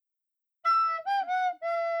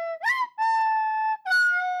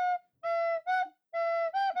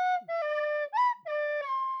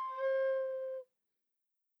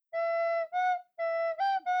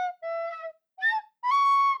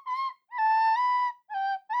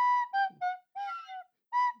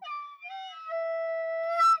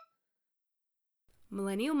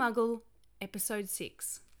Millennial Muggle, Episode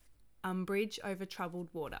 6, Umbridge Over Troubled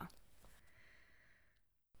Water.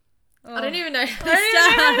 Oh, I don't even know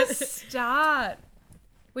how to start.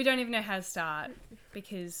 We don't even know how to start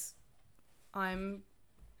because I'm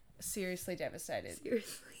seriously devastated.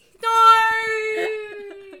 Seriously. No!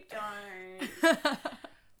 Don't.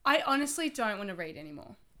 I honestly don't want to read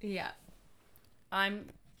anymore. Yeah. I'm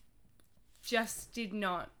just did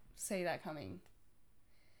not see that coming.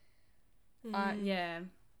 Yeah.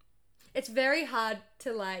 It's very hard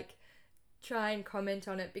to try and comment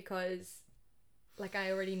on it because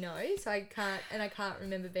I already know, so I can't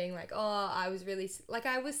remember being I was really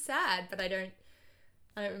I was sad, but I don't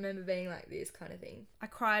remember being like this kind of thing. I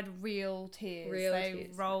cried real tears. They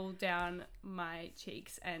rolled down my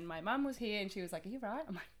cheeks, and my mum was here and she was like, "Are you right?"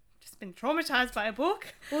 I'm like, just been traumatized by a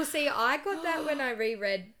book. Well, see, I got that when I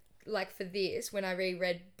reread for this, when I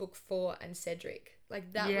reread book 4 and Cedric.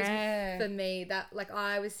 That was for me, that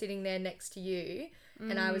I was sitting there next to you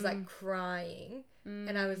and I was crying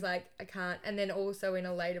and I was like, I can't. And then also in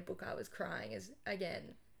a later book I was crying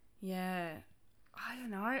again. Yeah. I don't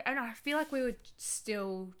know. And I feel like we were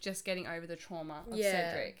still just getting over the trauma of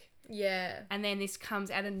Cedric. Yeah. And then this comes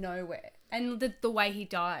out of nowhere. And the way he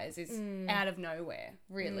dies is out of nowhere,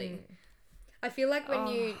 really. I feel like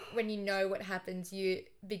when you know what happens, you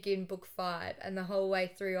begin book 5 and the whole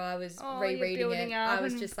way through I was rereading it. I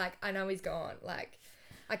was just like, I know he's gone.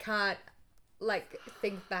 I can't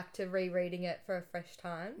think back to rereading it for a fresh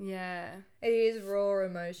time. Yeah. It is raw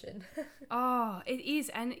emotion. Oh, it is.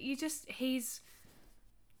 And he's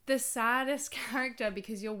the saddest character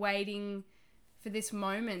because you're waiting for this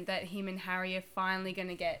moment that him and Harry are finally going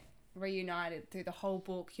to get reunited. Through the whole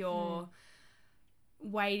book, you're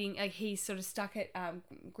waiting, he's sort of stuck at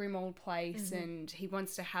Grimmauld Place and he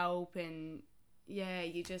wants to help, and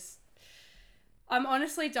I'm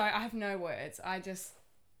honestly I have no words. I'm just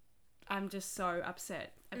so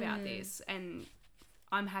upset about this, and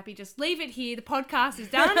I'm happy just leave it here. The podcast is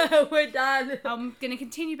done. We're done. I'm going to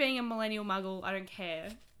continue being a millennial muggle. I don't care.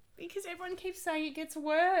 Because everyone keeps saying it gets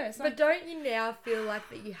worse. But don't you now feel like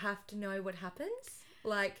that you have to know what happens?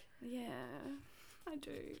 Yeah, I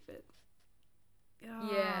do, but... Oh.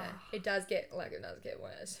 Yeah, it does get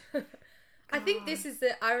worse. I think this is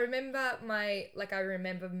I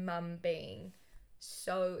remember Mum being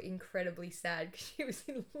so incredibly sad because she was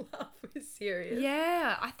in love with Sirius.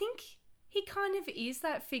 Yeah, I think he kind of is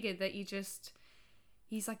that figure that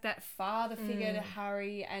he's like that father figure to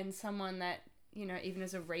Harry, and someone that, even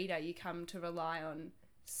as a reader, you come to rely on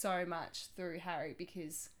so much through Harry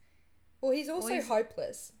because... Well, he's also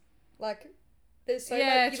hopeless. There's so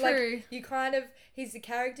much... true. You kind of... He's the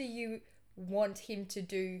character you want him to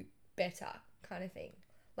do better kind of thing.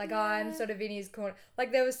 I'm sort of in his corner.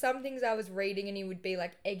 There was some things I was reading and he would be,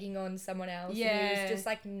 egging on someone else. Yeah. And he was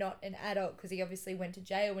just, not an adult because he obviously went to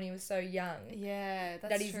jail when he was so young. Yeah,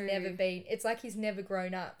 that's that he's true. never been... It's he's never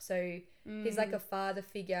grown up. So he's a father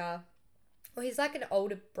figure... Well, he's an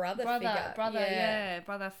older brother figure.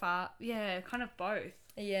 Yeah, kind of both.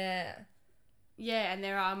 Yeah. Yeah, and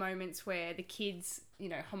there are moments where the kids,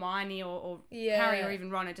 Hermione or Harry or even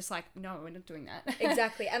Ron are just no, we're not doing that.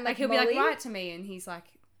 Exactly. And he'll Molly... be write to me, and he's like,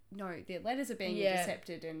 no, the letters are being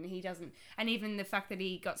intercepted, and he doesn't. And even the fact that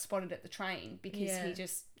he got spotted at the train because he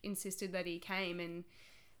just insisted that he came, and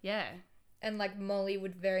And Molly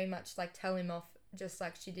would very much tell him off, just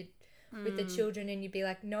like she did with the children, and you'd be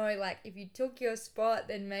like, no, if you took your spot,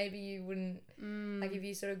 then maybe you wouldn't, if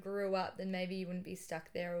you sort of grew up, then maybe you wouldn't be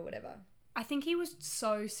stuck there or whatever. I think he was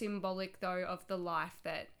so symbolic, though, of the life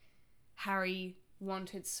that Harry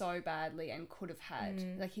wanted so badly and could have had.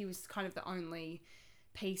 He was kind of the only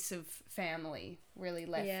piece of family really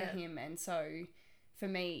left for him. And so, for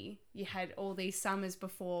me, you had all these summers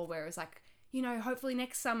before where it was hopefully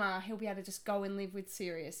next summer he'll be able to just go and live with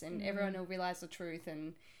Sirius and everyone will realise the truth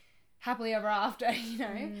and happily ever after,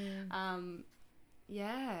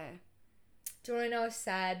 Yeah. Do you want to know a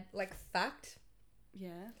sad, fact?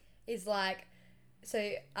 Yeah. Is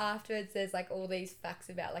so afterwards there's all these facts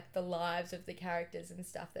about the lives of the characters and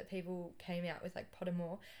stuff that people came out with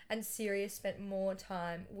Pottermore, and Sirius spent more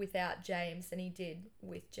time without James than he did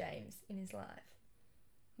with James in his life.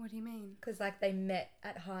 What do you mean? Because they met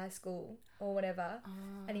at high school or whatever,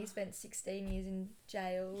 and he spent 16 years in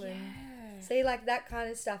jail. And see, that kind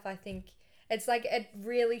of stuff, I think it's it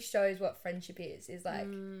really shows what friendship is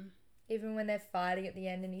even when they're fighting at the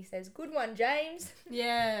end and he says, "Good one, James."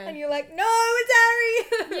 Yeah. And you're like, "No, it's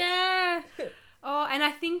Harry." Yeah. Oh, and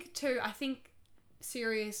I think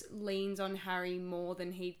Sirius leans on Harry more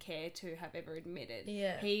than he'd care to have ever admitted.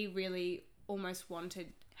 Yeah. He really almost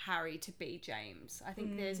wanted Harry to be James. I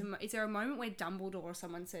think is there a moment where Dumbledore or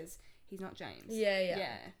someone says he's not James?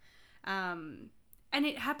 Yeah. And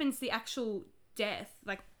it happens, the actual death,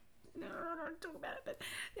 like, no, I don't want to talk about it, but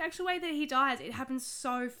the actual way that he dies, it happens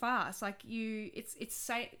so fast. Like,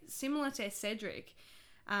 it's similar to Cedric,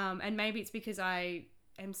 and maybe it's because I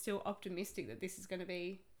am still optimistic that this is going to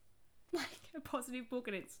be like a positive book,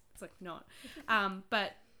 and it's like not.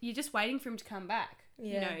 But you're just waiting for him to come back.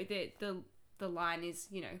 Yeah. You know, the line is,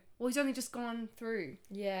 you know, well, he's only just gone through.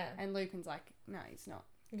 Yeah. And Lupin's like, no, he's not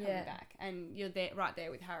coming back. And you're there, right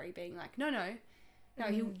there with Harry being like, no,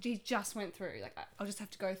 he just went through. Like, I'll just have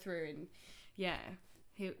to go through, and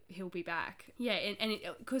he'll be back. Yeah, and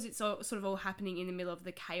because it's all, sort of all happening in the middle of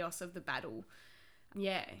the chaos of the battle.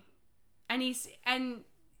 Yeah, and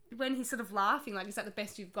when he's sort of laughing, like, is that the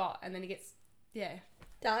best you've got? And then he gets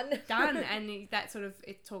done, and that sort of,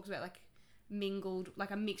 it talks about like mingled,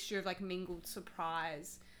 like a mixture of like mingled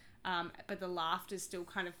surprise, but the laughter's still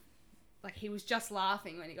kind of like he was just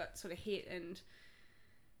laughing when he got sort of hit, and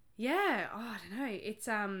I don't know, it's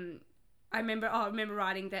I remember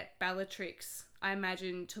writing that Bellatrix I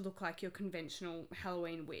imagine to look like your conventional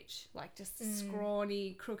Halloween witch, like just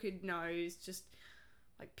scrawny, crooked nose, just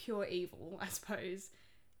like pure evil, I suppose.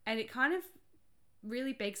 And it kind of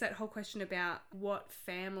really begs that whole question about what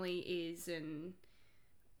family is, and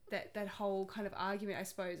that whole kind of argument, I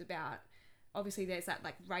suppose, about, obviously there's that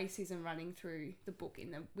like racism running through the book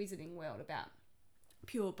in the wizarding world about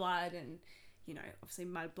pure blood and, you know, obviously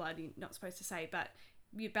mud blood you're not supposed to say, but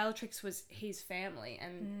Bellatrix was his family,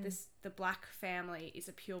 and the black family is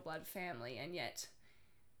a pure blood family, and yet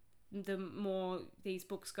the more these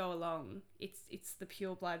books go along, it's the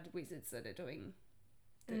pure blood wizards that are doing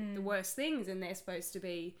the worst things, and they're supposed to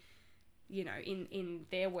be, you know, in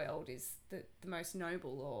their world is the most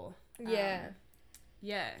noble, or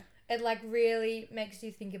it like really makes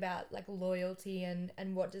you think about like loyalty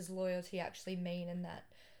and what does loyalty actually mean, and that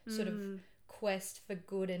sort of quest for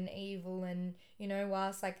good and evil. And, you know,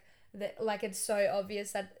 whilst like it's so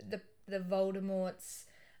obvious that the Voldemort's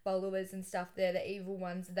followers and stuff, they're the evil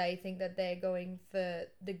ones, they think that they're going for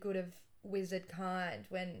the good of wizard kind,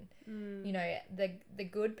 when you know, the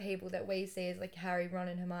good people that we see as like Harry, Ron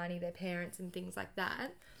and Hermione, their parents and things like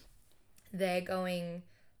that, they're going,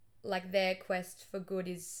 like, their quest for good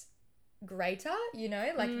is greater, you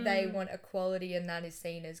know, like they want equality, and that is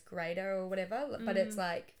seen as greater or whatever. But it's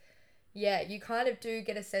like, yeah, you kind of do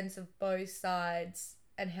get a sense of both sides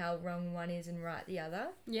and how wrong one is and right the other.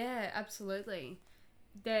 Yeah, absolutely.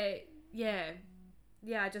 I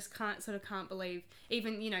just can't believe,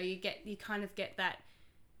 even, you know, you kind of get that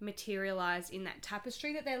materialized in that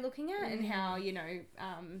tapestry that they're looking at, and how, you know,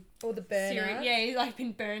 all the burn, he's like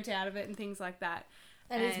been burnt out of it and things like that,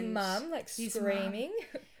 and his mum like screaming.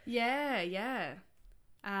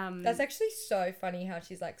 That's actually so funny how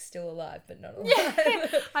she's like still alive but not alive. Yeah,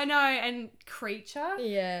 I know. And Creature,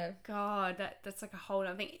 God, that's like a whole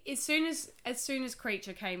other thing. As soon as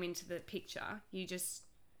Creature came into the picture, you just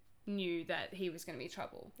knew that he was going to be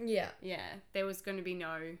trouble. Yeah, there was going to be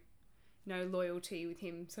no loyalty with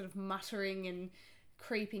him sort of muttering and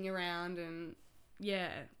creeping around, and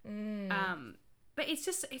but it's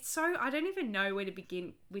so, I don't even know where to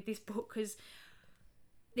begin with this book, because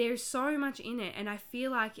there's so much in it, and I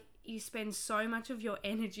feel like you spend so much of your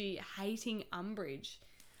energy hating Umbridge,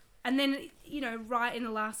 and then, you know, right in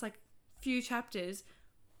the last like few chapters,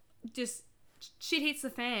 just shit hits the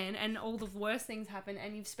fan and all the worst things happen,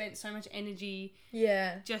 and you've spent so much energy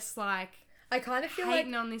just like I kind of feel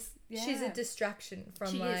hating like on this. She's a distraction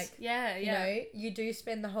from she like is. Yeah. You know, you do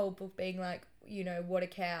spend the whole book being like, you know, what a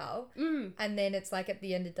cow, and then it's like at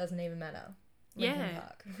the end it doesn't even matter. Linkin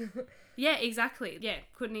Park. Yeah, exactly. Yeah,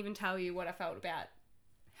 couldn't even tell you what I felt about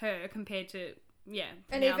her compared to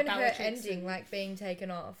and even her ending, like being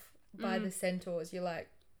taken off by the centaurs. You're like,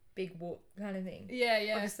 big whoop kind of thing.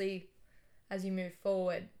 Yeah. Obviously, as you move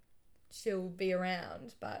forward, she'll be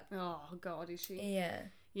around, but oh God, is she?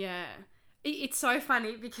 Yeah. It's so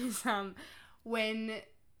funny because when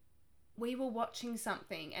we were watching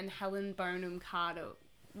something and Helen Bonham Carter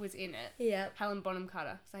was in it. Yeah. Helen Bonham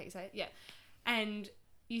Carter, is that how you say it? Yeah. And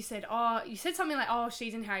you said something like, oh,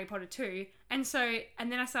 she's in Harry Potter too. And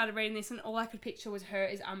then I started reading this, and all I could picture was her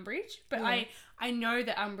as Umbridge. But I know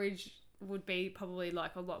that Umbridge would be probably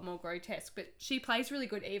like a lot more grotesque, but she plays really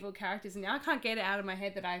good evil characters, and now I can't get it out of my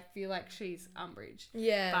head that I feel like she's Umbridge.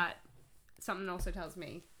 Yeah. But something also tells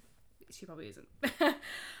me she probably isn't.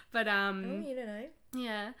 But you don't know.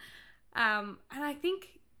 Yeah. And I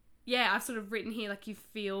think, I've sort of written here, like, you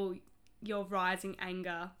feel your rising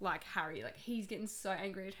anger like Harry, like he's getting so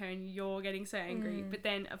angry at her and you're getting so angry. But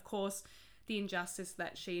then of course the injustice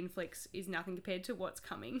that she inflicts is nothing compared to what's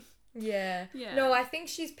coming. Yeah. Yeah. No, I think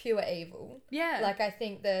she's pure evil. Yeah. Like, I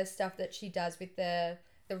think the stuff that she does with the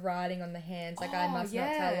writing on the hands, like, I must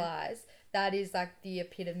not tell lies, that is, like, the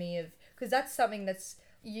epitome of... Because that's something that's...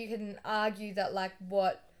 You can argue that, like,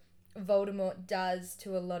 what Voldemort does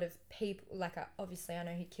to a lot of people... Like, obviously, I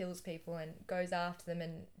know he kills people and goes after them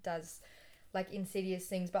and does, like, insidious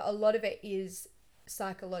things, but a lot of it is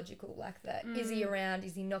psychological, like that. Is he around?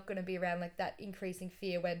 Is he not going to be around? Like, that increasing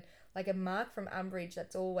fear when... Like, a mark from Umbridge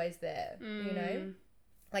that's always there, you know?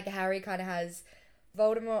 Like, Harry kind of has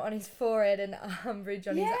Voldemort on his forehead and Umbridge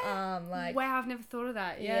on his arm. Like, wow, I've never thought of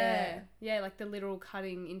that. Yeah, like the literal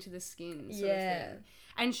cutting into the skin sort of thing.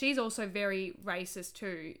 And she's also very racist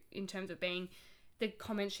too, in terms of being... The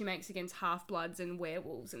comments she makes against half-bloods and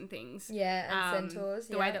werewolves and things. Yeah, and centaurs.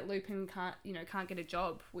 The way that Lupin can't get a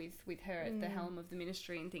job with her at the helm of the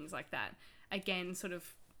Ministry and things like that. Again, sort of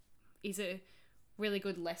is a... really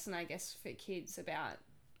good lesson, I guess, for kids about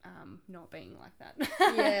not being like that.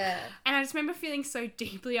 Yeah. And I just remember feeling so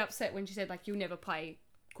deeply upset when she said, like, you'll never play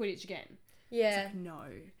Quidditch again. Yeah. Like, no.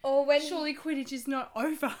 Or when... Surely Quidditch is not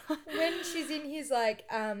over. When she's in his, like,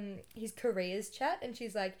 his careers chat and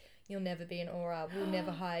she's like, you'll never be an Auror, we'll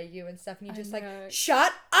never hire you and stuff. And you're just like,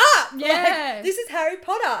 shut up! Yeah. Like, this is Harry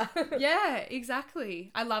Potter. Yeah, exactly.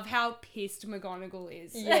 I love how pissed McGonagall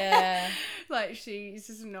is. Yeah. Like, she's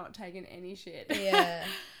just not taking any shit. Yeah.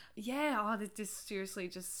 Yeah, oh, there's just seriously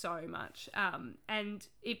just so much. And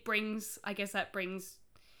it brings, I guess that brings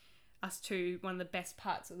us to one of the best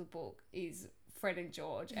parts of the book is Fred and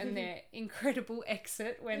George and their incredible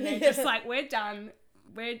exit when they're just like, we're done.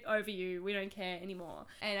 We're over you. We don't care anymore.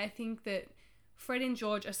 And I think that Fred and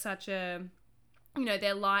George are such a, you know,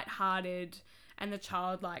 they're lighthearted and the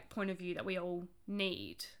childlike point of view that we all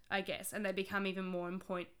need, I guess. And they become even more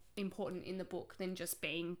important in the book than just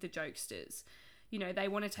being the jokesters. You know, they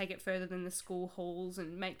want to take it further than the school halls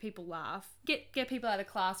and make people laugh, get people out of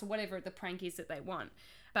class or whatever the prank is that they want.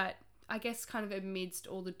 But I guess kind of amidst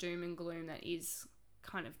all the doom and gloom that is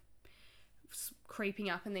kind of creeping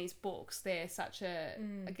up in these books, they're such a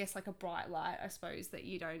I guess like a bright light, I suppose, that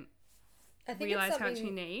you don't realise how much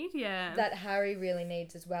you need. Yeah, that Harry really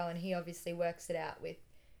needs as well, and he obviously works it out with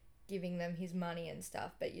giving them his money and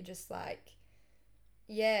stuff, but you're just like,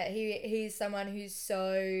 yeah, he's someone who's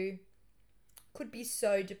could be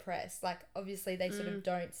so depressed. Like, obviously they sort of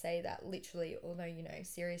don't say that literally, although, you know,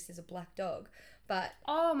 Sirius is a black dog, but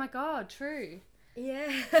oh my god, true.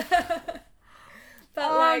 Yeah. But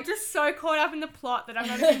I'm just so caught up in the plot that I'm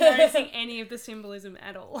not even noticing any of the symbolism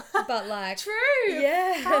at all. But like... True!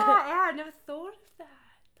 Yeah. I never thought of that.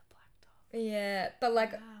 The black dog. Yeah, but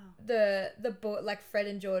like the boy, like Fred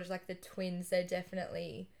and George, like the twins, they're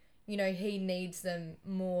definitely, you know, he needs them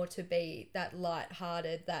more to be that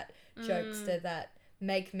light-hearted, that jokester, that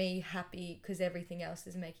make me happy because everything else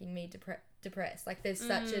is making me depressed. Like, there's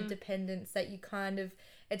such a dependence that you kind of...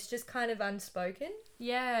 It's just kind of unspoken.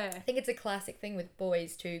 Yeah. I think it's a classic thing with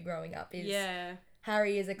boys too growing up is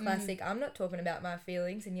Harry is a classic, I'm not talking about my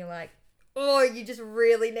feelings, and you're like, oh, you just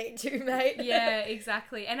really need to, mate. Yeah,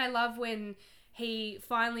 exactly. And I love when he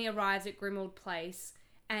finally arrives at Grimmauld Place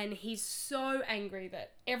and he's so angry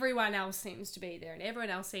that everyone else seems to be there and everyone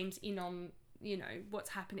else seems in on, you know,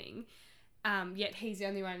 what's happening. Yet he's the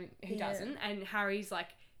only one who doesn't. And Harry's like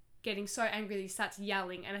getting so angry that he starts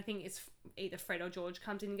yelling, and I think it's either Fred or George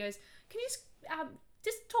comes in and goes, can you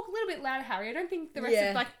just talk a little bit louder, Harry? I don't think the rest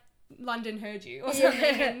of like London heard you or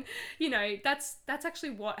something. And you know, that's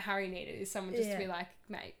actually what Harry needed, is someone just to be like,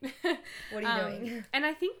 mate, what are you doing? And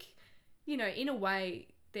I think, you know, in a way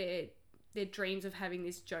their dreams of having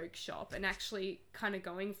this joke shop and actually kind of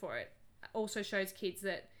going for it also shows kids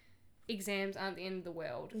that exams aren't the end of the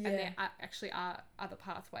world, and there actually are other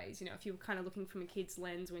pathways. You know, if you're kind of looking from a kid's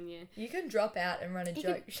lens, when you can drop out and run a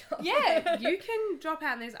joke shop. Yeah, you can drop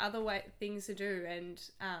out, and there's other things to do. And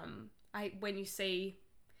when you see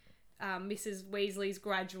Mrs. Weasley's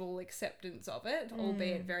gradual acceptance of it,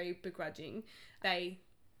 albeit very begrudging, they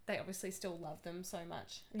obviously still love them so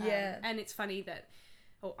much. Yeah, and it's funny that,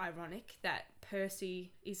 or ironic, that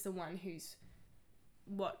Percy is the one who's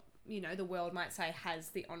what, you know, the world might say has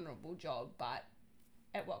the honourable job, but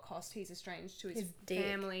at what cost? He's estranged to his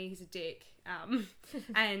family, he's a dick,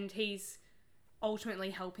 and he's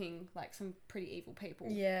ultimately helping like some pretty evil people.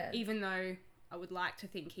 Yeah. Even though I would like to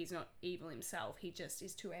think he's not evil himself, he just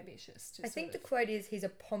is too ambitious to... I think the quote is, he's a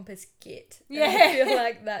pompous git. Yeah. And I feel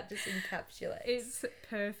like that just encapsulates. It's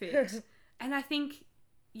perfect. And I think,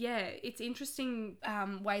 it's interesting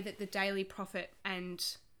way that the Daily Prophet and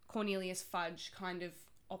Cornelius Fudge kind of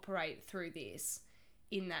operate through this,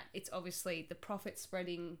 in that it's obviously the prophet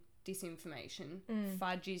spreading disinformation.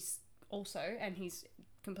 Fudge is also, and he's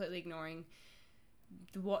completely ignoring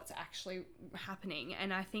what's actually happening.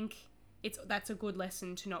 And I think that's a good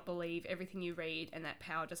lesson to not believe everything you read, and that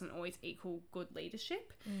power doesn't always equal good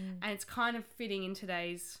leadership. And it's kind of fitting in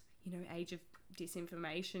today's, age of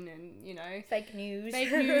disinformation and, fake news,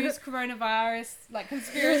 coronavirus, like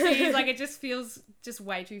conspiracies. Like, it just feels just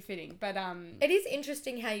way too fitting. But it is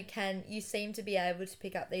interesting how you seem to be able to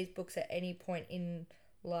pick up these books at any point in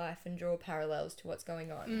life and draw parallels to what's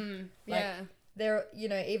going on. There,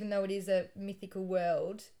 even though it is a mythical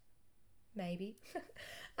world, maybe.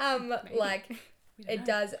 Like it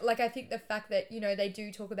does, like, I think the fact that, they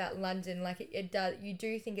do talk about London, like it does, you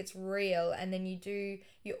do think it's real, and then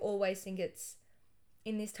you always think it's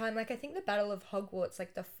in this time. Like, I think the Battle of Hogwarts,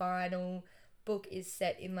 like the final book, is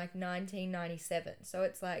set in like 1997, so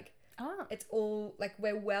it's like, it's all like,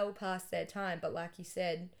 we're well past their time, but like you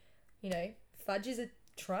said, Fudge is a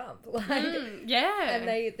Trump, like, and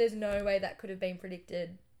there's no way that could have been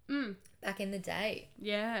predicted back in the day.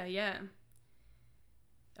 Yeah.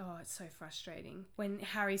 Oh, it's so frustrating when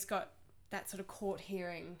Harry's got that sort of court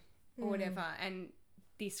hearing or whatever, and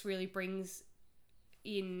this really brings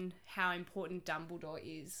in how important Dumbledore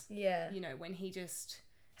is. Yeah. When he just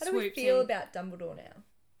How do we feel about Dumbledore now?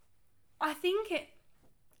 I think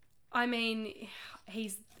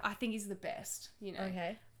he's the best,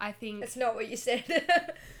 Okay. I think... That's not what you said.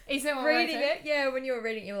 Is that what reading it? Yeah, when you were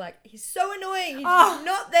reading it, you were like, he's so annoying. He's just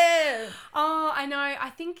not there. Oh, I know. I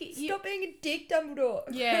think... Stop being a dick, Dumbledore.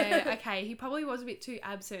 Yeah, okay. He probably was a bit too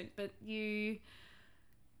absent, but you...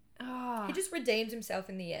 Oh. He just redeems himself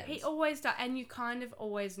in the end. He always does. And you kind of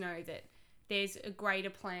always know that there's a greater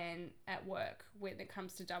plan at work when it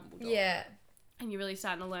comes to Dumbledore. Yeah. And you're really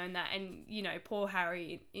starting to learn that. And, poor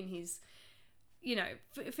Harry in his...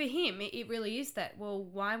 for him, it really is that, well,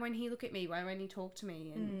 why won't he look at me? Why won't he talk to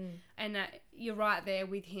me? And you're right there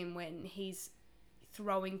with him when he's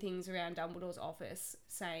throwing things around Dumbledore's office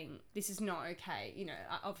saying, this is not okay.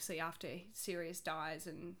 Obviously after Sirius dies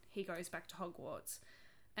and he goes back to Hogwarts,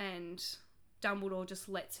 and Dumbledore just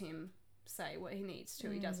lets him say what he needs to.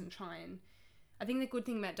 He doesn't try and... I think the good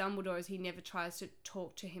thing about Dumbledore is he never tries to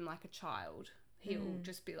talk to him like a child. He'll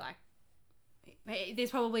just be like,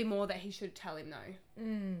 there's probably more that he should tell him, though.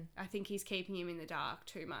 I think he's keeping him in the dark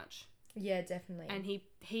too much. Yeah, definitely. And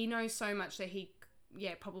he knows so much that he,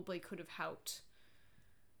 probably could have helped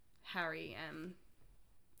Harry and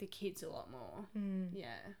the kids a lot more.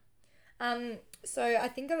 Yeah. So I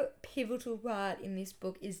think a pivotal part in this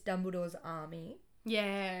book is Dumbledore's army.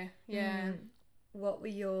 Yeah. What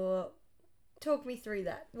were talk me through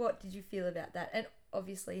that. What did you feel about that? And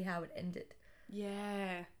obviously how it ended.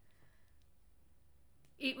 Yeah.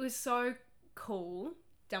 It was so cool,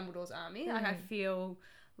 Dumbledore's army. Like, I feel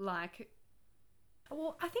like...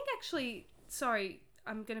 Well, I think actually... Sorry,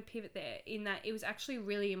 I'm going to pivot there. In that it was actually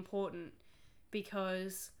really important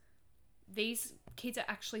because these kids are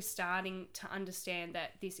actually starting to understand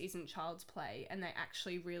that this isn't child's play, and they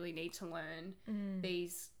actually really need to learn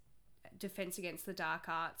these defense against the dark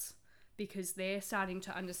arts, because they're starting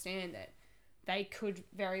to understand that they could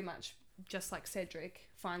very much, just like Cedric,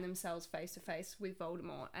 find themselves face to face with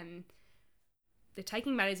Voldemort, and they're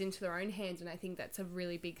taking matters into their own hands. And I think that's a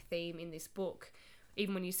really big theme in this book.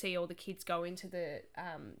 Even when you see all the kids go into the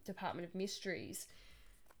Department of Mysteries,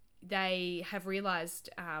 they have realised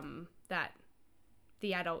that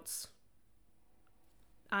the adults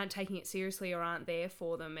aren't taking it seriously or aren't there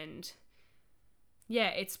for them. And yeah,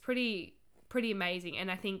 it's pretty amazing.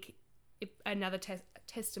 And I think another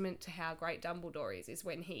testament to how great Dumbledore is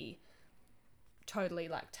when he totally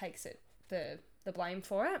takes the blame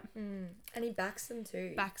for it. And he backs them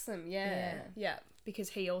too. Yeah, because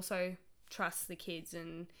he also trusts the kids,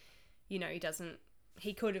 and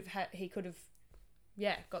he could have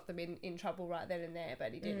got them in trouble right then and there,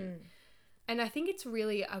 but he didn't. And I think it's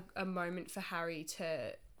really a moment for Harry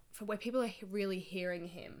for where people are really hearing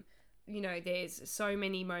him. There's so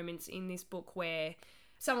many moments in this book where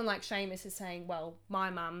someone like Seamus is saying, well, my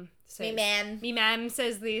mum says... Me mam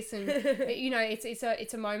says this. And,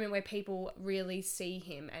 it's a moment where people really see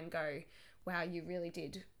him and go, wow, you really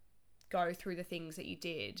did go through the things that you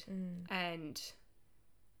did. And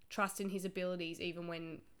trust in his abilities, even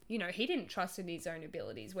when, he didn't trust in his own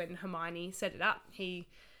abilities. When Hermione set it up, he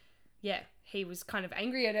was kind of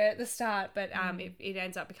angry at her at the start, but it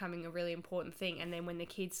ends up becoming a really important thing. And then when the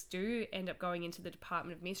kids do end up going into the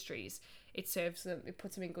Department of Mysteries, it serves them, it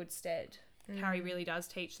puts them in good stead. Harry really does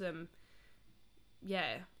teach them,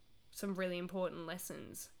 some really important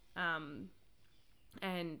lessons.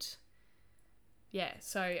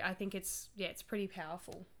 So I think it's pretty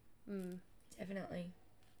powerful. Definitely.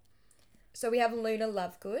 So we have Luna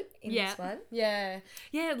Lovegood in Yeah. this one. Yeah.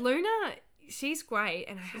 Yeah, Luna, she's great.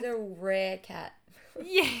 And She's a rare cat.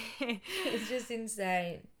 Yeah. It's just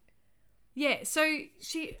insane. Yeah, so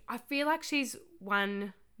I feel like she's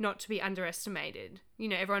one not to be underestimated. You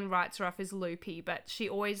know, everyone writes her off as loopy, but she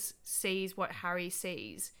always sees what Harry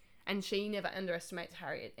sees, and she never underestimates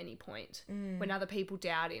Harry at any point. When other people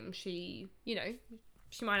doubt him, she, you know,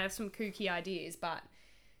 she might have some kooky ideas, but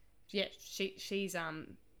yeah, she's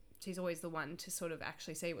always the one to sort of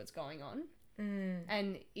actually see what's going on.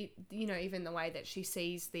 And it, you know, even the way that she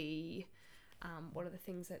sees the what are the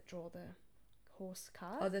things that draw the horse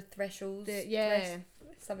card? Oh, the thresholds.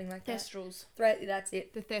 Something like that. Thestrals. That's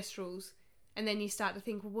it. The Thestrals. And then you start to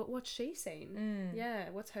think, well, what's she seen? Yeah,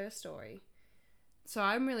 what's her story? So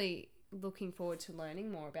I'm really looking forward to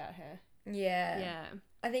learning more about her. Yeah. Yeah.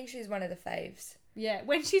 I think she's one of the faves. Yeah,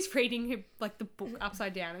 when she's reading her, like, the book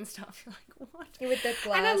upside down and stuff, you're like, what? Yeah, with the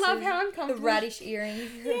glasses. And I love how uncomfortable. The radish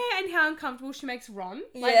earrings. Yeah, and how uncomfortable she makes Ron.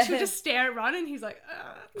 Like, Yeah. she'll just stare at Ron and he's like,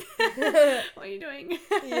 what are you doing?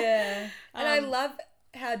 Yeah. And I love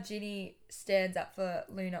how Ginny stands up for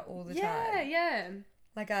Luna all the time. Yeah.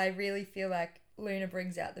 Like, I really feel like Luna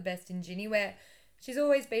brings out the best in Ginny, where she's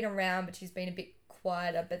always been around, but she's been a bit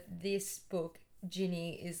quieter. But this book,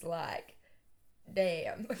 Ginny is like,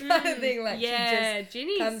 damn, kind of thing. Like, she just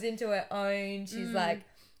Ginny's... comes into her own. She's like,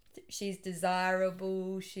 she's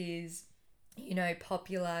desirable. She's, you know,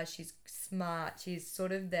 popular. She's smart. She's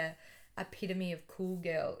sort of the epitome of cool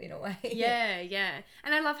girl in a way. Yeah.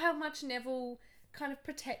 And I love how much Neville kind of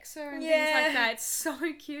protects her and things like that. It's so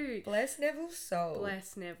cute. Bless Neville's soul.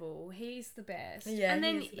 Bless Neville. He's the best. Yeah, and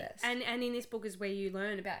then, he's the best. And in this book is where you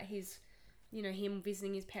learn about his, you know, him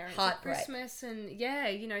visiting his parents Heartbreak. at Christmas and,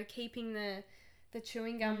 you know, keeping the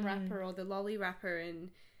chewing gum wrapper or the lolly wrapper. And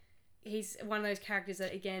he's one of those characters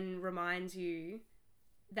that, again, reminds you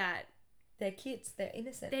that they're kids. They're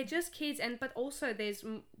innocent. they're just kids. But also there's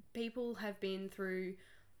people have been through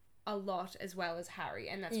a lot as well as Harry,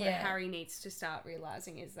 and that's what Harry needs to start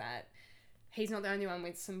realizing, is that he's not the only one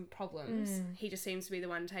with some problems. He just seems to be the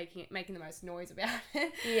one making the most noise about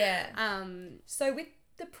it. Yeah. So with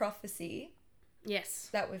the prophecy, yes,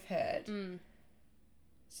 that we've heard.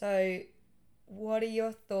 So, what are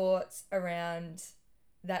your thoughts around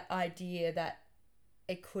that idea that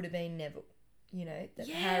it could have been Neville? You know, that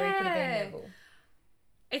Harry could have been Neville.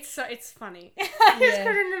 It's funny. I just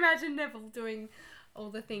couldn't imagine Neville doing all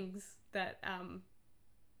the things that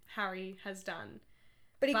Harry has done.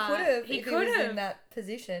 But he could have. He if could he was have. in that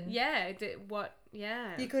position. Yeah.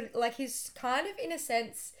 You could, like, he's kind of, in a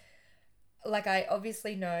sense, like, I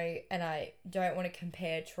obviously know, and I don't want to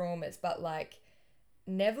compare traumas, but, like,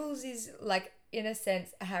 Neville's is, like, in a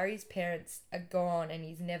sense, Harry's parents are gone and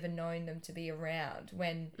he's never known them to be around,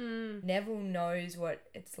 when Neville knows what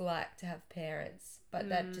it's like to have parents, but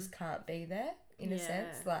that just can't be there, in a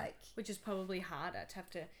sense, like... Which is probably harder to have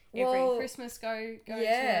to every Christmas go to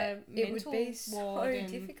a mental it would be so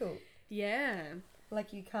difficult. Yeah.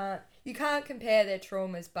 Like, you can't compare their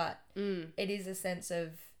traumas, but it is a sense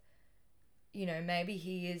of, you know, maybe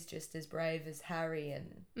he is just as brave as Harry.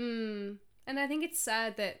 And I think it's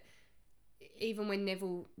sad that even when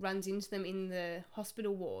Neville runs into them in the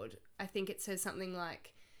hospital ward, I think it says something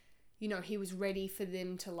like, you know, he was ready for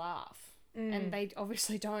them to laugh. And they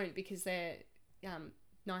obviously don't, because they're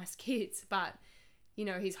nice kids. But, you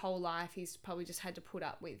know, his whole life he's probably just had to put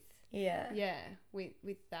up with...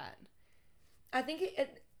 with that. I think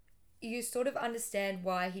you sort of understand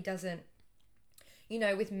why he doesn't, you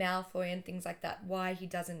know, with Malfoy and things like that, why he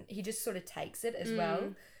just sort of takes it as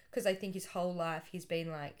well. Because I think his whole life he's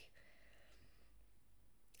been like,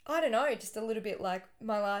 I don't know, just a little bit like,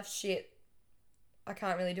 my life's shit, I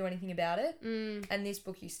can't really do anything about it. And this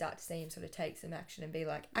book, you start to see him sort of take some action and be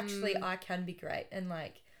like, actually, I can be great. And,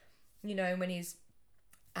 like, you know, when his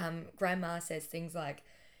grandma says things like,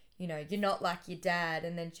 you know, you're not like your dad,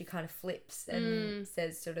 and then she kind of flips and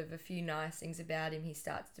says sort of a few nice things about him, he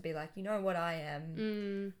starts to be like, you know what I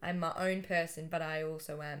am? I'm my own person, but I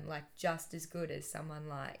also am, like, just as good as someone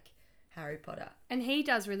like Harry Potter. And he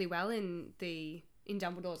does really well in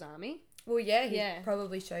Dumbledore's army. Well, he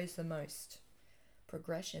probably shows the most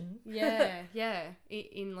progression.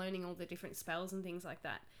 In learning all the different spells and things like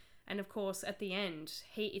that. And of course, at the end,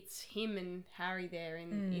 it's him and Harry there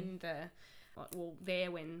in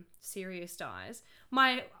there when Sirius dies.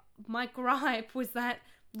 My gripe was that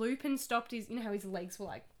Lupin stopped his, you know how his legs were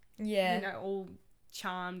like, you know, all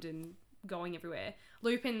charmed and going everywhere.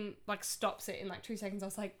 Lupin, like, stops it in like 2 seconds. I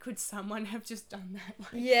was like, could someone have just done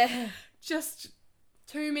that? Like, just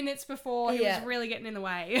 2 minutes before he was really getting in the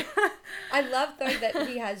way. I love, though, that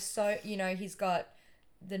he has you know, he's got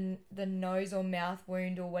the nose or mouth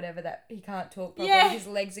wound or whatever that he can't talk properly. Yeah. His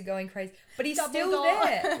legs are going crazy, but he's Dumbledore. still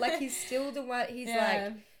there. Like he's still the one. He's Yeah.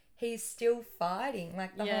 like he's still fighting.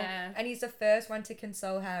 Like the whole, Yeah. and he's the first one to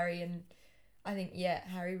console Harry. And I think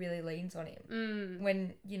Harry really leans on him.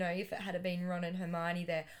 When if it had been Ron and Hermione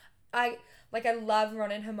there, I love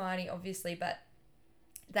Ron and Hermione obviously, but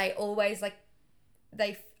they always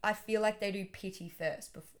I feel like they do pity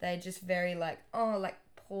first. They're just very like, oh, like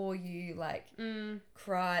poor you, like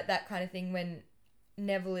cry, that kind of thing. When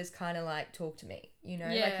Neville is kind of like, talk to me,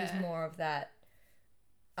 like he's more of that.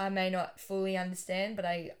 I may not fully understand, but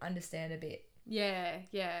I understand a bit. Yeah.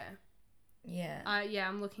 Yeah.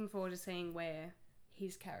 I'm looking forward to seeing where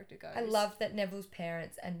his character goes. I love that Neville's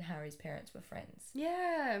parents and Harry's parents were friends.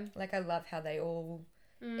 Yeah. Like I love how they all.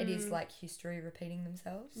 It is like history repeating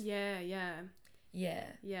themselves. Yeah.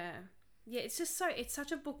 It's just it's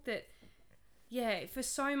such a book that, for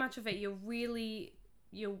so much of it,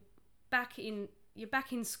 you're back in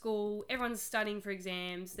school. Everyone's studying for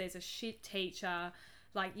exams. There's a shit teacher.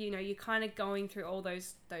 Like, you're kind of going through all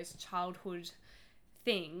those childhood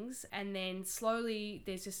things, and then slowly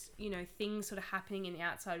there's just, things sort of happening in the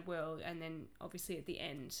outside world, and then obviously at the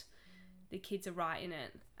end, the kids are right in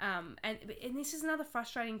it. And this is another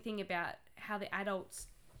frustrating thing about how the adults.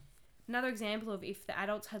 Another example of if the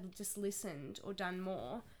adults had just listened or done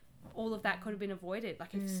more, all of that could have been avoided.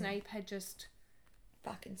 Like if Snape had just...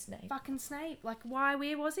 Fucking Snape. Like, why?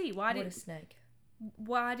 Where was he? What a snake.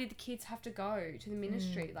 Why did the kids have to go to the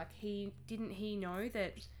ministry? Like, didn't he know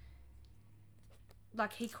that...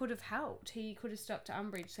 Like, he could have helped. He could have stopped to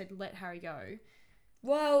Umbridge, said, let Harry go.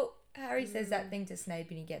 Well, Harry says that thing to Snape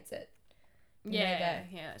and he gets it. Yeah,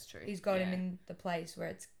 that's true. He's got him in the place where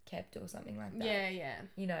it's kept or something like that.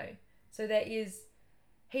 Yeah. So there is...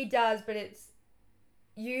 He does, but it's...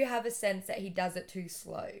 You have a sense that he does it too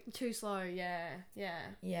slow.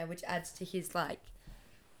 Yeah, which adds to his, like,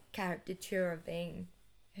 caricature of being...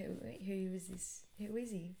 Who is this? Who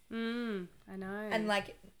is he? I know. And,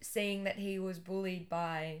 like, seeing that he was bullied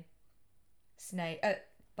by Snape...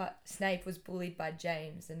 but Snape was bullied by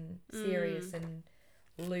James and Sirius and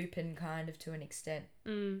Lupin kind of to an extent.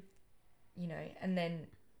 And then...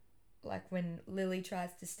 Like when Lily tries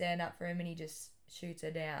to stand up for him and he just shoots her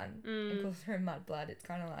down and calls her a mudblood, it's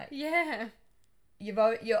kind of like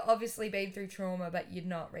you're obviously been through trauma, but you're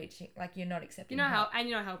not reaching, like you're not accepting. You're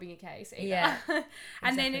not helping a case either. Yeah,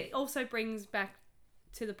 and then it also brings back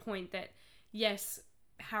to the point that yes,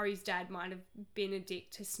 Harry's dad might have been a dick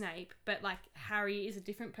to Snape, but like Harry is a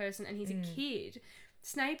different person and he's a kid.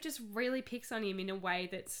 Snape just really picks on him in a way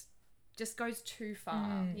that's just goes too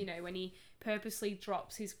far, when he purposely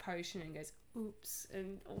drops his potion and goes oops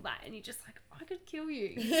and all that, and you're just like, I could kill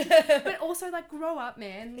you. But also like, grow up,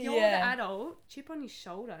 man. You're the adult. Chip on his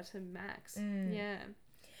shoulder to Max.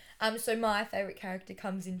 So my favourite character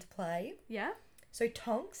comes into play. So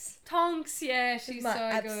Tonks, she's my so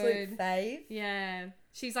absolute good. fave. Yeah,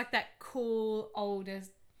 she's like that cool older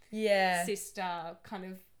sister kind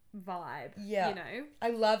of vibe. I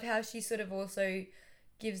love how she sort of also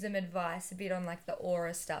gives them advice a bit on like the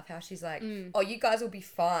aura stuff, how she's like, oh, you guys will be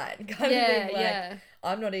fine, kind of thing. Like,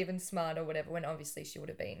 I'm not even smart or whatever, when obviously she would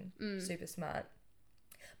have been super smart.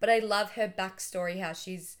 But I love her backstory, how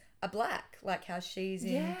she's a black, like how she's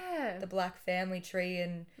in the black family tree,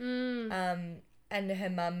 and her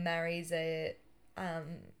mum marries a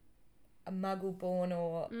muggle born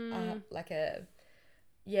or a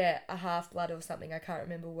half-blood or something. I can't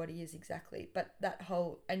remember what he is exactly, but that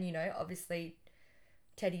whole, and obviously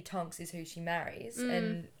Teddy Tonks is who she marries,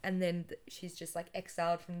 and then she's just like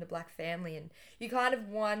exiled from the black family, and you kind of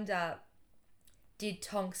wonder, did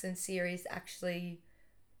Tonks and Sirius actually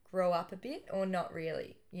grow up a bit or not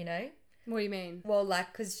really, What do you mean? Well,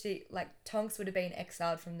 like, because Tonks would have been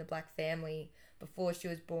exiled from the black family before she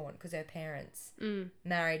was born, because her parents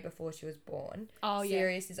married before she was born.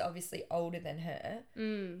 Sirius is obviously older than her.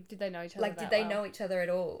 Did they know each other? Like, did they know each other at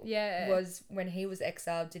all? Yeah. Was when he was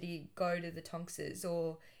exiled, did he go to the Tonkses,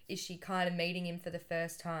 or is she kind of meeting him for the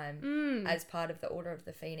first time as part of the Order of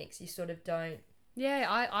the Phoenix? You sort of don't. Yeah,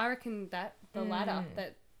 I reckon that the latter,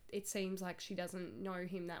 that it seems like she doesn't know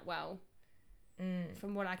him that well,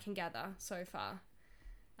 from what I can gather so far.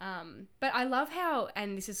 But I love how,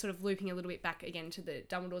 and this is sort of looping a little bit back again to the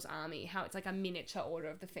Dumbledore's army, how it's like a miniature Order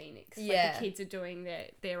of the Phoenix. Like the kids are doing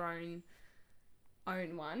their own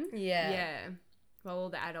one. Yeah. While all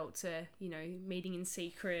the adults are, meeting in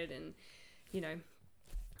secret and,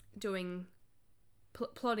 doing,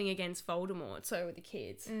 plotting against Voldemort. So with the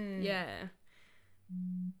kids.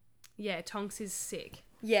 Yeah, Tonks is sick.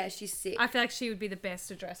 Yeah, she's sick. I feel like she would be the best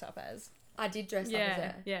to dress up as. I did dress up as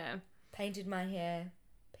her. Yeah. Painted my hair.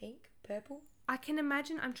 pink, purple. I can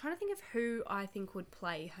imagine. I'm trying to think of who I think would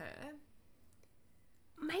play her.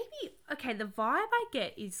 Maybe, okay, the vibe I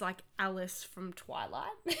get is like Alice from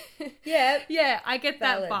Twilight. Yeah. Yeah, I get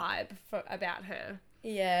Valid. that vibe about her.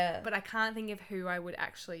 Yeah. But I can't think of who I would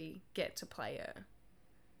actually get to play her.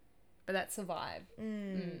 But that's the vibe.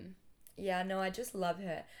 Yeah, no, I just love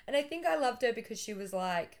her. And I think I loved her because she was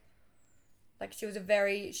like she was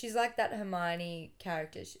she's like that Hermione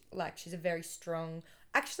character. She's a very strong...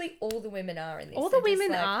 Actually, all the women are in this. All the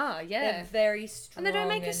women are, yeah. They're very strong. And they don't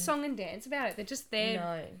make a song and dance about it. They're just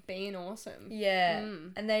there being awesome. Yeah.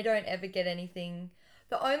 And they don't ever get anything...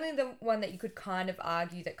 The one that you could kind of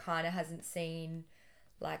argue that kind of hasn't seen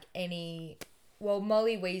like any... Well,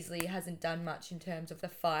 Molly Weasley hasn't done much in terms of the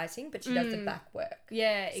fighting, but she does the back work.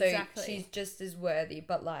 Yeah, so exactly. She's just as worthy,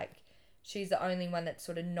 but like she's the only one that's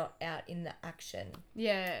sort of not out in the action.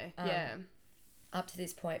 Yeah, yeah. Up to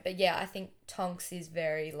this point. But yeah, I think Tonks is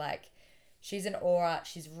very like, she's an aura,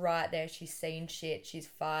 she's right there, she's seen shit, she's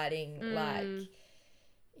fighting, like,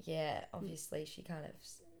 yeah, obviously she kind of,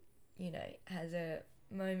 you know, has a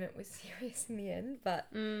moment with Sirius in the end, but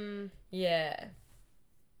yeah.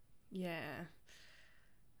 Yeah.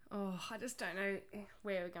 Oh, I just don't know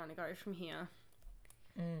where we're going to go from here.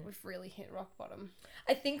 We've really hit rock bottom.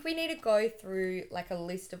 I think we need to go through like a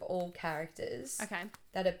list of all characters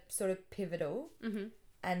that are sort of pivotal,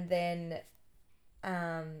 and then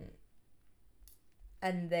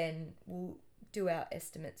we'll do our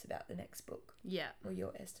estimates about the next book. Yeah. Or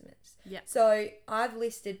your estimates. Yeah. So I've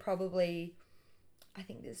listed probably, I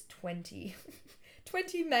think there's 20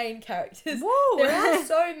 main characters. Whoa! There are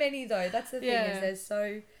so many though. That's the thing is there's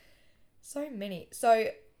so many. So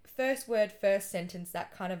first word, first sentence,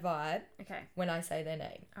 that kind of vibe. Okay. When I say their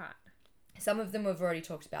name. All right. Some of them we've already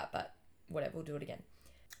talked about, but whatever, we'll do it again.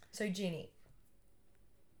 So Ginny.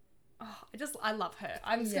 Oh, I love her.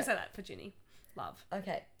 I'm just going to say that for Ginny. Love.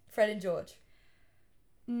 Okay. Fred and George.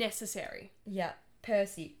 Necessary. Yeah.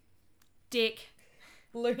 Percy. Dick.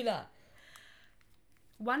 Luna.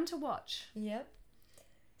 One to watch. Yep.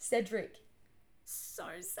 Cedric. So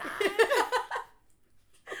sad.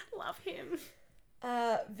 Love him.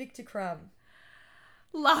 Victor Crumb.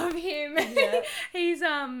 Love him. Yeah. He's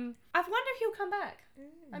I wonder if he'll come back.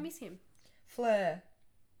 I miss him. Fleur.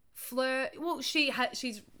 Well, she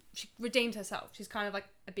redeemed herself. She's kind of like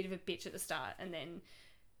a bit of a bitch at the start, and then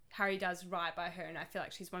Harry does right by her, and I feel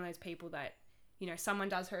like she's one of those people that, you know, someone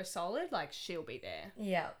does her a solid, like she'll be there.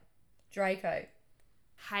 Yeah. Draco.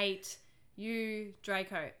 Hate you,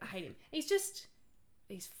 Draco. I hate him. He's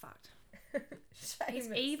fucked. Seamus. He's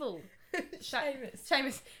evil.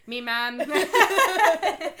 Seamus. Me man.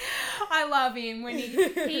 I love him when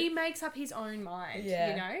he makes up his own mind. Yeah.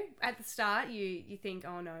 You know, at the start you think,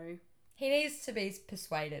 oh no. He needs to be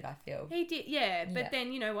persuaded, I feel. He did, yeah. But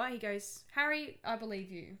then you know what? He goes, Harry, I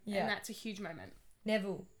believe you. Yeah. And that's a huge moment.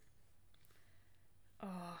 Neville.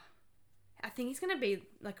 Oh, I think he's gonna be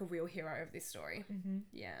like a real hero of this story. Mm-hmm.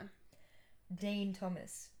 Yeah. Dean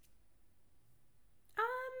Thomas.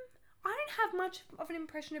 I don't have much of an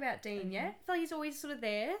impression about Dean yet. I feel like he's always sort of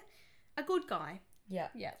there. A good guy. Yeah.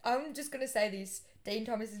 Yeah. I'm just going to say this. Dean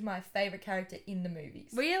Thomas is my favourite character in the movies.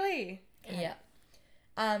 Really? Okay.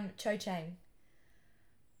 Yeah. Cho Chang.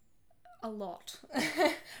 A lot.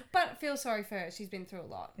 But feel sorry for her. She's been through a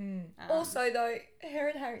lot. Also, though, her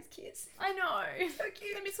and Harry's kiss. I know. So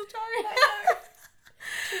cute. The mistletoe. I know.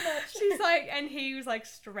 Too much. She's like, and he was like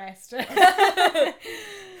stressed.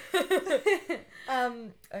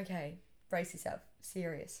 Okay. Brace yourself.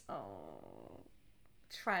 Serious. Oh,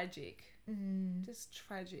 tragic. Just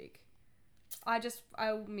tragic.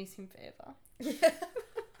 I'll miss him forever.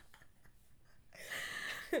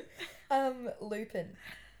 Lupin.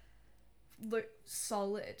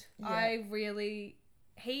 Solid. Yeah.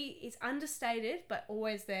 He is understated, but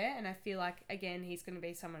always there. And I feel like, again, he's going to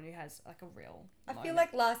be someone who has like a real moment. feel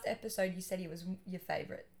like last episode you said he was your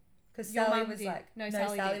favourite. Because Your Sally mum was did. like... No,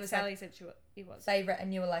 Sally did. was Sally like, said he was. favourite,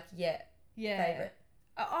 and you were like, yeah. Favourite.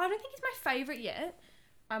 I don't think he's my favourite yet.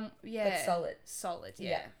 Yeah. But solid. Solid,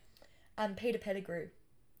 yeah. Peter Pettigrew.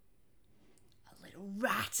 A little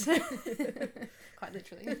rat. Quite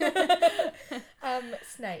literally.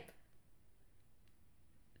 Snape.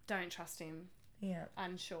 Don't trust him. Yeah.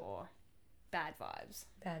 Unsure. Bad vibes.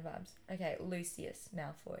 Bad vibes. Okay, Lucius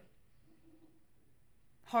Malfoy.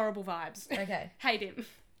 Horrible vibes. Okay. Hate him.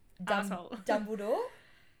 Asshole. Dumbledore.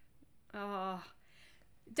 Oh.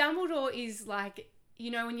 Dumbledore is like, you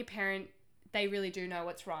know, when your parent, they really do know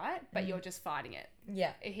what's right, but you're just fighting it.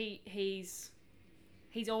 Yeah. He's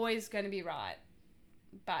always going to be right,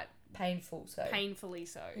 but painfully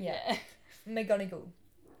so. Yeah. McGonagall.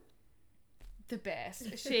 The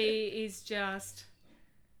best. She is just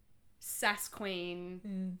sass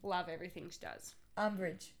queen. Love everything she does.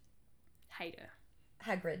 Umbridge. Hate her.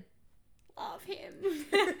 Hagrid. Love him.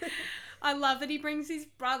 I love that he brings his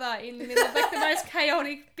brother in the middle of like the most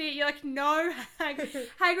chaotic bit. You're like, no,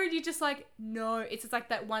 Hagrid, you're just like, no. It's just like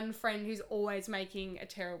that one friend who's always making a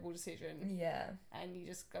terrible decision. Yeah. And you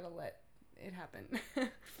just gotta let it happen.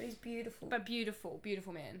 But he's beautiful. But beautiful,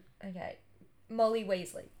 beautiful man. Okay. Molly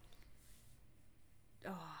Weasley.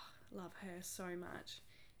 Oh, love her so much.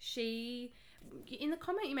 She, in the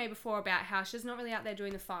comment you made before about how she's not really out there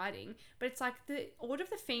doing the fighting, but it's like the Order of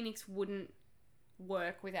the Phoenix wouldn't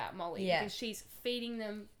work without Molly. Yeah. Because she's feeding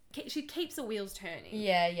them, she keeps the wheels turning.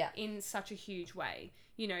 Yeah. In such a huge way.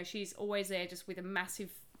 You know, she's always there just with a massive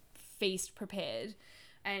feast prepared.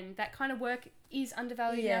 And that kind of work is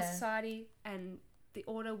undervalued in our society, and the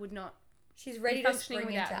Order would not. She's ready to spring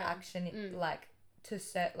into action, like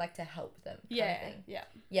to help them. Yeah, kind of thing. yeah.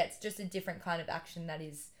 Yeah, it's just a different kind of action that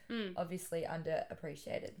is obviously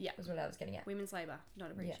underappreciated. Yeah, was what I was getting at. Women's labour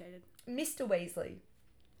not appreciated. Yeah. Mr. Weasley.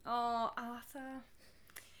 Oh, Arthur,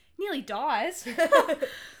 nearly dies.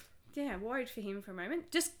 Yeah, worried for him for a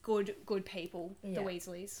moment. Just good people. Yeah. The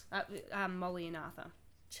Weasleys, Molly and Arthur.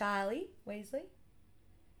 Charlie Weasley.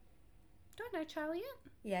 Don't know Charlie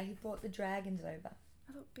yet. Yeah, he brought the dragons over.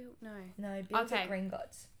 I thought Bill. No, Bill's at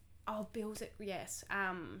Gringotts. Oh, Bill's at yes.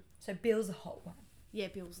 So Bill's the hot one. Yeah,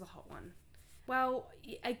 Bill's the hot one. Well,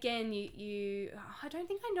 again, you. I don't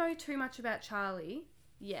think I know too much about Charlie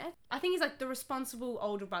yet. I think he's like the responsible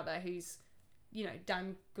older brother who's, you know,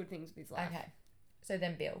 done good things with his life. Okay. So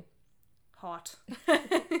then Bill. Hot.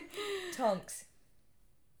 Tonks.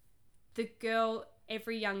 The girl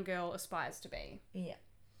every young girl aspires to be. Yeah.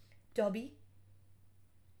 Dobby.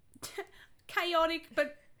 Chaotic,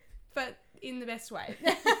 but in the best way.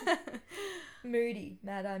 Moody.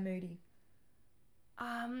 Mad-Eye Moody.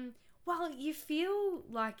 Well, you feel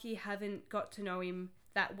like you haven't got to know him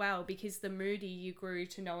that well because the Moody you grew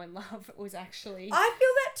to know and love was actually... I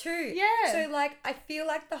feel that too. Yeah. So, like, I feel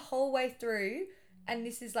like the whole way through, and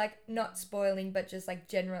this is, like, not spoiling, but just, like,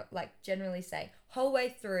 generally saying, whole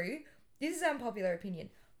way through, this is unpopular opinion,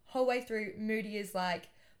 whole way through, Moody is like,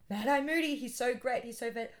 Mad-Eye Moody, he's so great, he's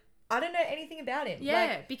so fit. I don't know anything about him. Yeah,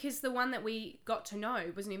 like, because the one that we got to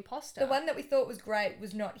know was an imposter. The one that we thought was great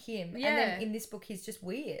was not him. Yeah. And then in this book, he's just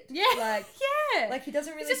weird. Yeah. Like, yeah. Like, he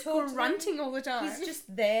doesn't really he's just talk grunting all the time. He's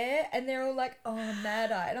just there, and they're all like, oh,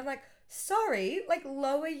 Mad-Eye. And I'm like, sorry, like,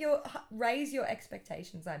 raise your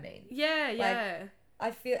expectations, I mean. Yeah, yeah.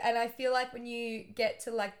 Like, I feel like when you get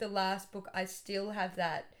to, like, the last book, I still have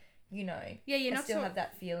that... You know, I still have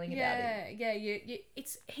that feeling about him. Yeah,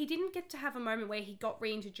 he didn't get to have a moment where he got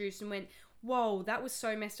reintroduced and went, whoa, that was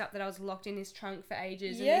so messed up that I was locked in this trunk for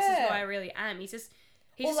ages and this is who I really am. He's just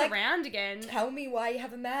like, around again. Tell me why you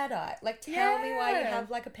have a mad eye. Like, tell me why you have,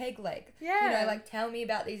 like, a peg leg. Yeah. You know, like, tell me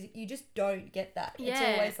about these. You just don't get that. Yeah. It's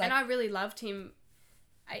always like... And I really loved him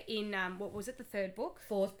in, what was it, the third book?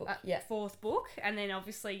 Fourth book, Fourth book. And then,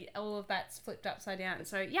 obviously, all of that's flipped upside down.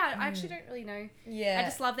 So, yeah, I actually don't really know. Yeah. I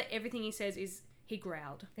just love that everything he says is he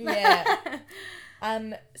growled. Yeah.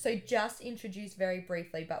 So just introduced very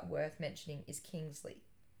briefly, but worth mentioning, is Kingsley.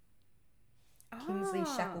 Kingsley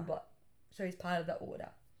Shacklebot. So he's part of the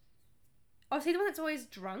Order. Oh, is he the one that's always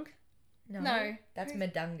drunk? No. That's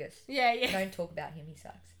Medungus. Yeah. Don't talk about him, he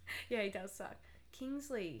sucks. Yeah, he does suck.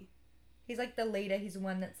 Kingsley. He's like the leader. He's the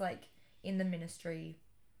one that's like in the ministry.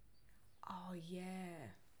 Oh,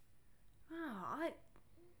 yeah.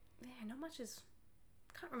 Not much is...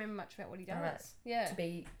 Can't remember much about what he does. Right. Yeah.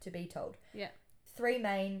 To be told. Yeah. 3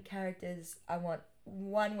 main characters. I want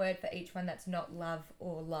one word for each one that's not love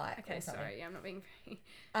or like. Okay, or something. sorry. Yeah, I'm not being very...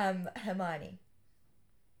 Hermione.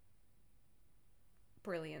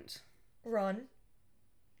 Brilliant. Ron.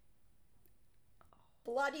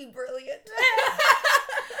 Bloody brilliant.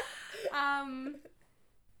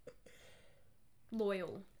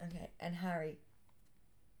 Loyal. Okay, and Harry.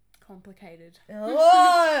 Complicated.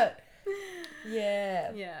 Oh!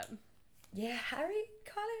 Yeah. Yeah. Yeah, Harry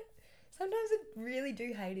kind of... Sometimes I really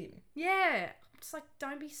do hate him. Yeah. Just like,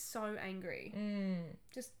 don't be so angry.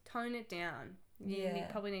 Just tone it down. You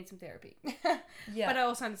probably need some therapy. Yeah. But I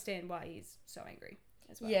also understand why he's so angry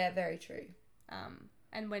as well. Yeah, very true.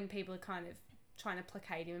 And when people are kind of trying to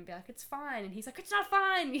placate him and be like, it's fine, and he's like, it's not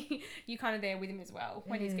fine, you're kind of there with him as well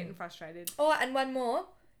when he's getting frustrated. Oh, and one more.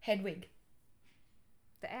 Hedwig.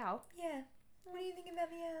 The owl? Yeah. What do you think about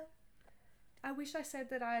the owl? I wish I said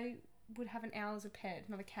that I would have an owl as a pet,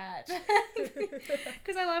 not a cat.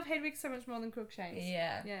 Because I love Hedwig so much more than Crookshanks.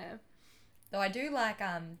 Yeah. Yeah. Though I do like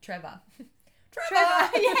Trevor. Trevor!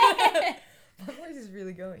 Yeah! My voice is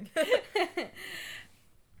really going.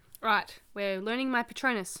 Right, we're learning my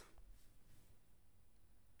Patronus.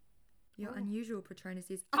 Your unusual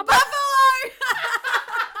Patronus is a buffalo!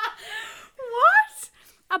 What?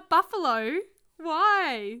 A buffalo?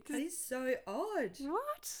 Why? That is so odd.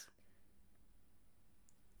 What?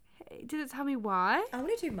 Hey, did it tell me why? I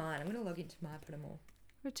want to do mine. I'm going to log into my Pottermore.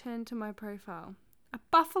 Return to my profile. A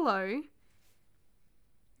buffalo?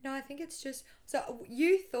 No, I think it's just... So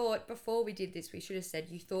you thought, before we did this, we should have said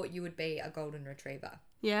you thought you would be a golden retriever.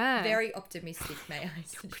 Yeah. Very optimistic, may I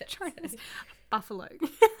suggest. Patronus. Buffalo.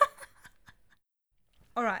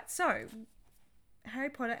 All right, so Harry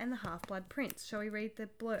Potter and the Half-Blood Prince. Shall we read the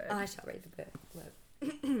blurb? I shall read the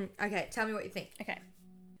blurb. Okay, tell me what you think. Okay.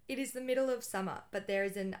 It is the middle of summer, but there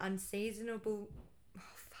is an unseasonable... Oh,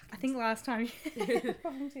 fuck. I think last time... It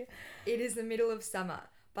is the middle of summer,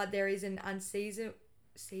 but there is an unseasonal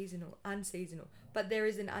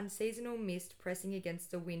mist pressing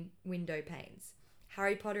against the window panes.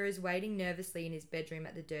 Harry Potter is waiting nervously in his bedroom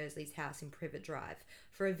at the Dursleys' house in Privet Drive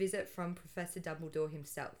for a visit from Professor Dumbledore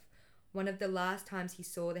himself. One of the last times he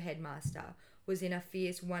saw the headmaster was in a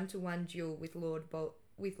fierce one-to-one duel with Lord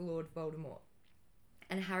Voldemort.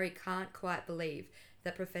 And Harry can't quite believe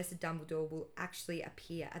that Professor Dumbledore will actually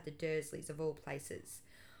appear at the Dursleys of all places.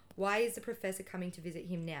 Why is the professor coming to visit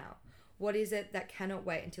him now? What is it that cannot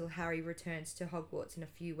wait until Harry returns to Hogwarts in a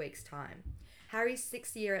few weeks' time? Harry's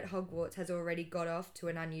 6th year at Hogwarts has already got off to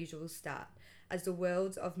an unusual start, as the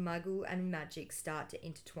worlds of Muggle and magic start to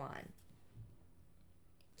intertwine.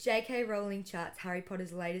 J.K. Rowling charts Harry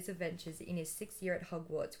Potter's latest adventures in his 6th year at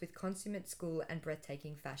Hogwarts with consummate school and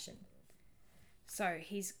breathtaking fashion. So,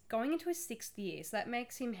 he's going into his 6th year, so that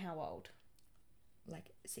makes him how old?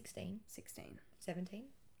 Like 16? 16. 17?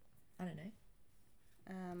 I don't know.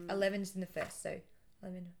 11's in the first, so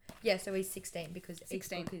 11. Yeah, so he's 16 because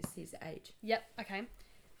 16 is his age. Yep, okay.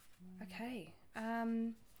 Okay.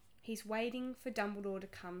 He's waiting for Dumbledore to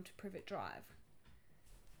come to Privet Drive.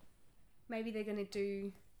 Maybe they're going to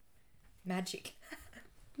do... Magic.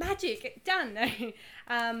 Magic! Done!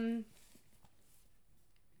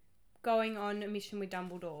 Going on a mission with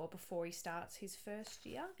Dumbledore before he starts his first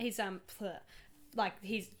year.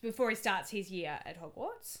 Before he starts his year at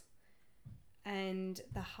Hogwarts. And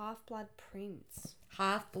the Half-Blood Prince.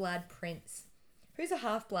 Half-Blood Prince. Who's a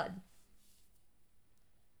half-blood?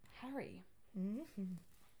 Harry. Mm-hmm.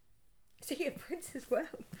 Is he a prince as well?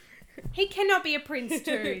 He cannot be a prince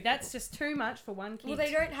too. That's just too much for one kid. Well,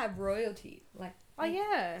 they don't have royalty.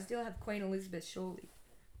 Yeah. Still have Queen Elizabeth, surely.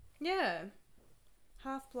 Yeah.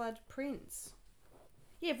 Half-Blood Prince.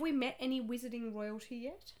 Yeah, have we met any wizarding royalty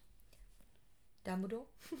yet? Dumbledore?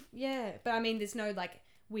 Yeah, but I mean, there's no,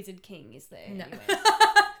 Wizard King, is there? No.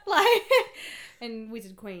 And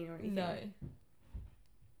Wizard Queen or anything? No.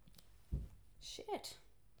 Shit.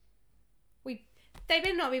 They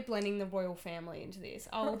better not be blending the royal family into this.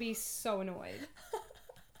 I'll be so annoyed.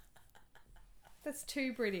 That's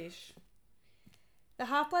too British. The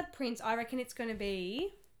Half-Blood Prince, I reckon it's going to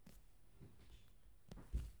be...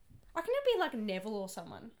 I reckon it'll be like Neville or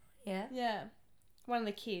someone. Yeah? Yeah. One of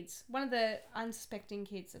the kids. One of the unsuspecting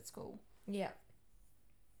kids at school. Yeah.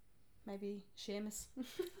 Maybe Seamus.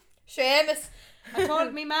 Seamus! I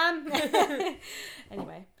told me, mum.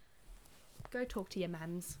 Anyway. Go talk to your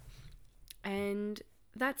mums. And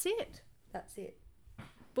that's it. That's it.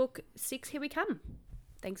 Book 6, here we come.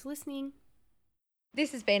 Thanks for listening.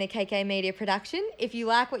 This has been a KK Media production. If you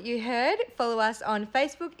like what you heard, follow us on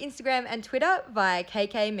Facebook, Instagram and Twitter via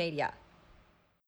KK Media.